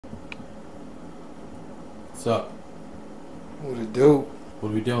What's up? What it do? What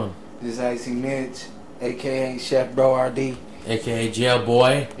are we doing? This Icy Mitch, aka Chef Bro RD, AKA Jail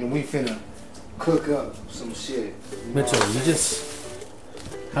Boy. and we finna cook up some shit. Mitchell, you just...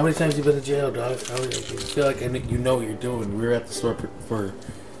 How many times you been to jail, dog? I feel like you know what you're doing. We were at the store for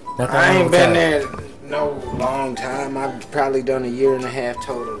not that I long ain't been time. there no long time. I've probably done 1.5 years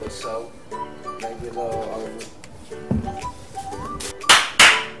total or so. Maybe a little over.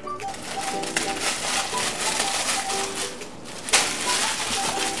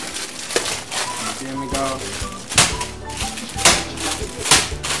 There we go.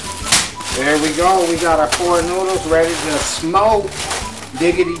 There we go. We got our 4 noodles ready to smoke.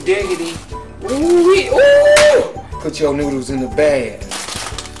 Diggity diggity. Ooh-wee, ooh! Put your noodles in the bag.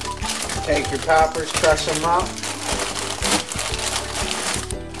 Take your poppers, crush them up.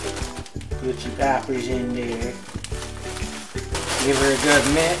 Put your poppers in there. Give her a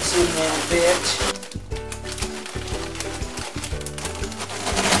good mix in there, bitch.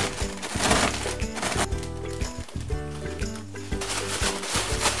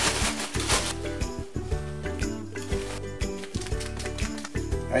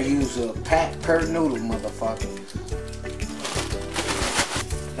 I use a pack per noodle, motherfucker.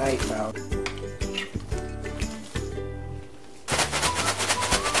 Knife out.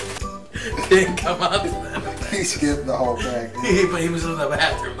 Didn't come out. He skipped the whole pack. But he was in the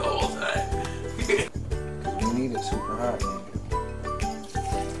bathroom the whole time. You need it super hot,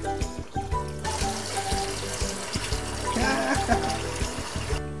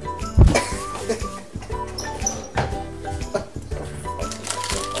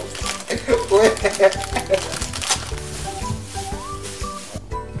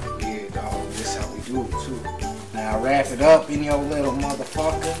 yeah, dog, this how we do it too. Now wrap it up in your little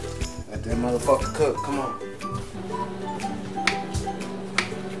motherfucker. Let that motherfucker cook. Come on.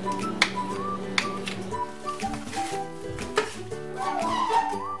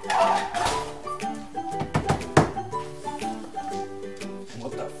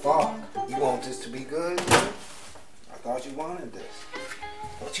 What the fuck? You want this to be good, man? I thought you wanted this.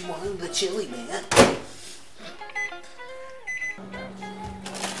 What you wanted? The chili, man.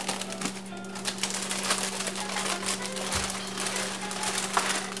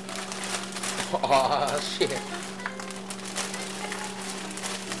 Aw, shit.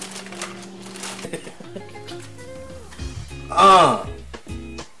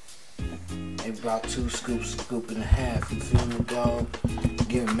 They about 2 scoops, scoop and a half. You feel me, dog?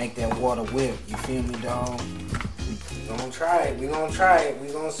 Make that water whip. You feel me, dog? We gonna try it. We gonna try it. We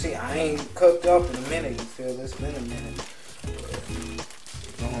gonna see. I ain't cooked up in a minute. You feel? It's been a minute.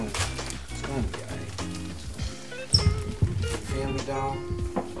 It's gonna be alright. You feel me, dog?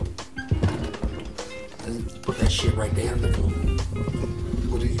 Put that shit right there in the food.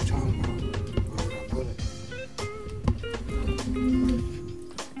 What are you talking about? Where would I put it?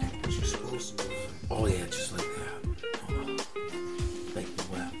 What you supposed to do? Oh yeah, just like that. Make the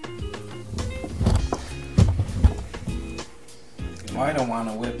wet. You might don't want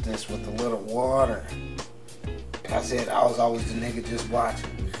to whip this with a little water. Like I said, I was always the nigga just watching.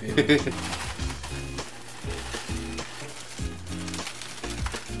 You feel me?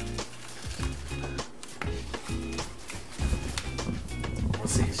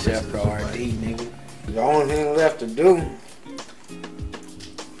 Chef RD, nigga. The only thing left to do.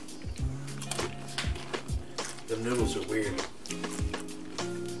 The noodles are weird.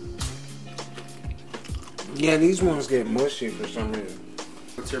 Yeah, these ones get mushy for some reason.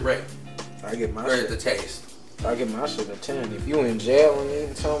 What's your rate? I get my Or shit. the taste? I get my shit a 10. If you in jail and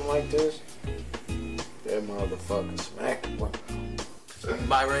eating something like this, that motherfucker smack.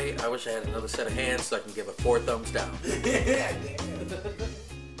 My rate, I wish I had another set of hands so I can give a 4 thumbs down.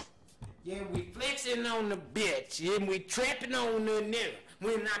 Yeah, we flexing on the bitch, yeah, we trapping on the nigga.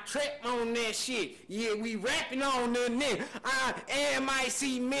 When I trap on that shit, yeah, we rapping on the nigga. I am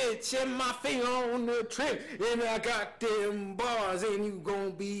Icy Mitch and my finger on the trip. And I got them bars and you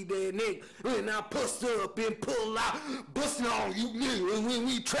gon' be that nigga. When I bust up and pull out, bustin' on you nigga. When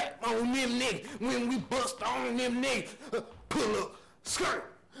we trap on them niggas, when we bust on them niggas, pull up, skirt.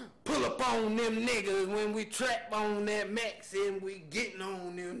 Pull up on them niggas when we trap on that max and we getting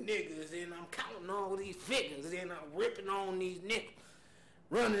on them niggas and I'm counting all these figures and I'm ripping on these niggas.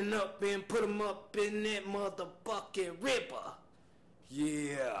 Running up and put them up in that motherfucking ripper.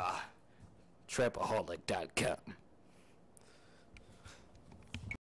 Yeah. Trapaholic.com